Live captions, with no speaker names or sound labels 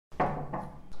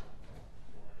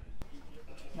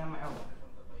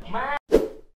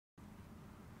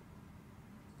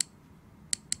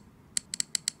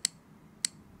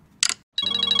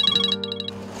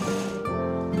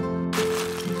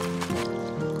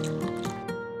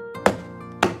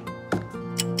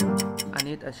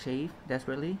need a shave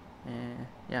desperately, and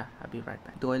yeah, I'll be right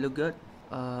back. Do I look good?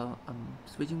 I'm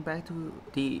switching back to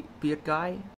the beard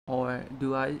guy, or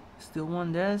do I still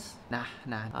want this? Nah.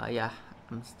 Yeah,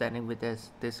 I'm standing with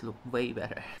this. This look way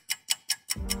better.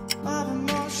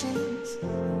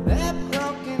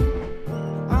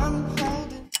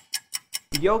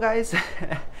 Yo guys,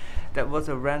 that was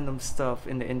a random stuff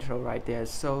in the intro right there.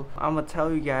 So I'm gonna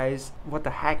tell you guys what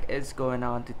the heck is going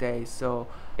on today. So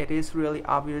it is really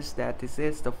obvious that this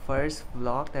is the first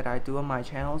vlog that I do on my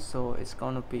channel, so it's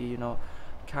gonna be, you know,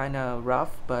 kind of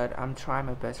rough, but I'm trying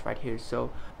my best right here. So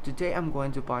today I'm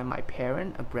going to buy my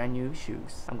parent a brand new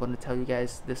shoes. I'm going to tell you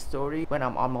guys the story when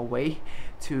I'm on my way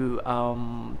to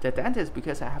the dentist,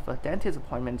 because I have a dentist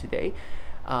appointment today,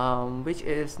 which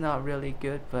is not really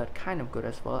good but kind of good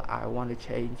as well. I want to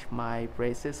change my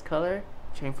braces color,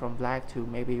 change from black to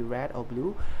maybe red or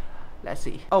blue. Let's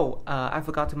see. Oh, I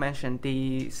forgot to mention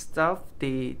the stuff,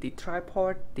 the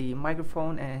tripod, the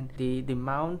microphone, and the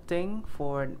mount thing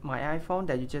for my iPhone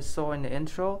that you just saw in the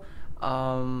intro.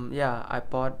 Yeah, I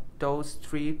bought those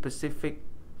 3 specific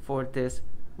for this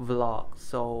vlog,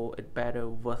 so it better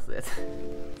worth it.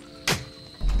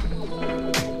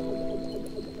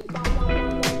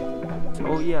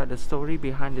 Oh yeah, the story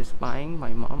behind this buying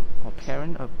my mom or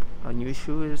parent a new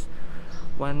shoe is,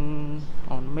 when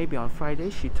maybe on Friday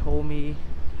she told me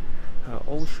her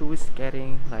old shoe is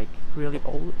getting like really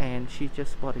old and she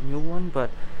just bought a new one,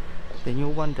 but the new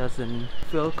one doesn't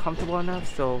feel comfortable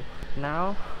enough. So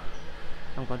now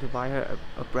I'm going to buy her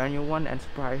a brand new one and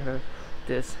surprise her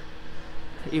this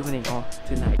evening or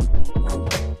tonight.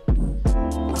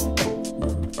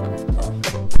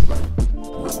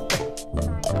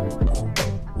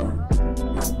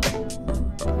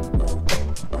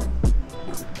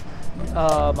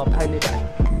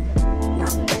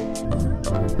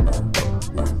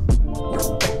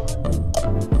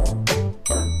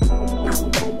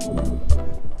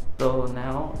 So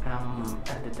now I'm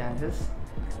at the dentist.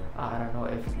 I don't know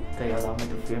if they allow me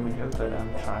to film it here, but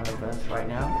I'm trying my best right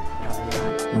now.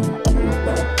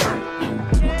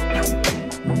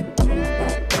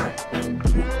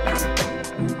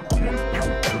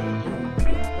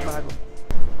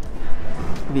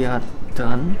 We are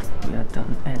done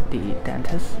at the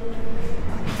dentist,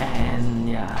 and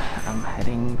yeah, I'm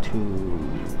heading to,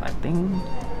 I think,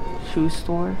 shoe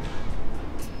store,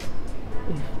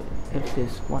 if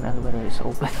this one elevator is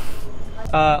open.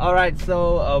 Alright,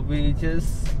 so we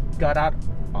just got out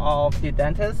of the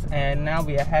dentist and now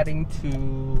we are heading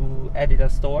to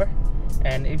Adidas store.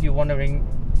 And if you're wondering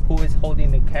who is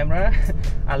holding the camera,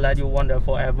 I'll let you wonder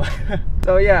forever.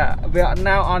 So yeah, we are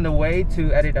now on the way to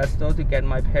Adidas store to get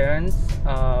my parents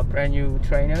brand new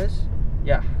trainers.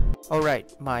 Yeah.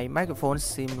 Alright, my microphone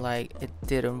seemed like it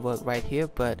didn't work right here,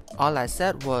 but all I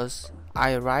said was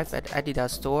I arrived at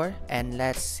Adidas store and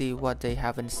let's see what they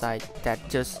have inside. That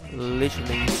just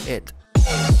literally it.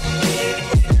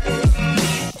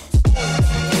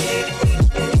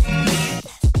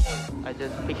 I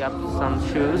just picked up some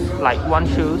shoes, like one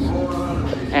shoes,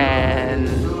 and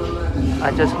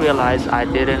I just realized I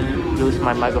didn't use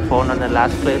my microphone on the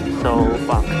last clip, so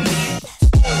fuck.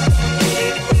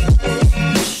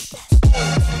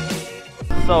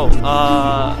 So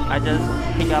I just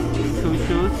picked up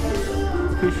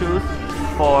 2 shoes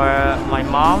for my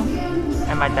mom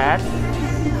and my dad,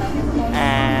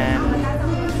 and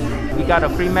we got a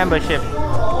free membership.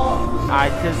 I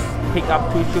just picked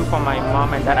up 2 shoes for my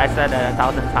mom and dad. I said it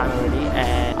 1,000 times already,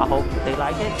 and I hope they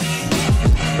like it.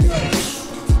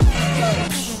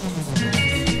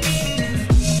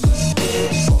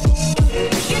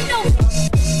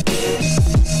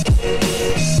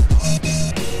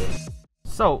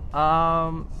 So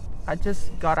I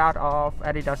just got out of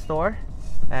Adidas store,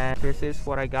 and this is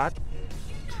what I got.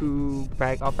 2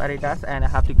 bags of Adidas, and I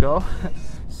have to go.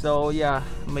 So yeah,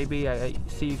 maybe I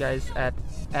see you guys at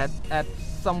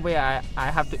somewhere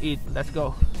I have to eat. Let's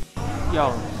go.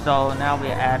 Yo, so now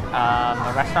we're at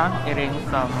a restaurant eating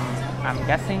some, I'm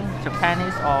guessing,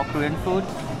 Japanese or Korean food,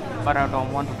 but I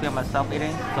don't want to film myself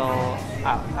eating, so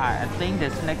I think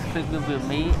this next clip will be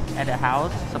me at the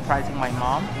house surprising my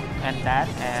mom and dad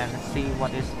and see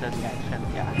what is the reaction.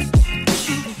 Yeah.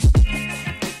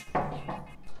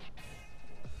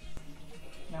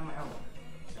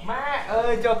 Má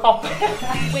ơi cho khóc.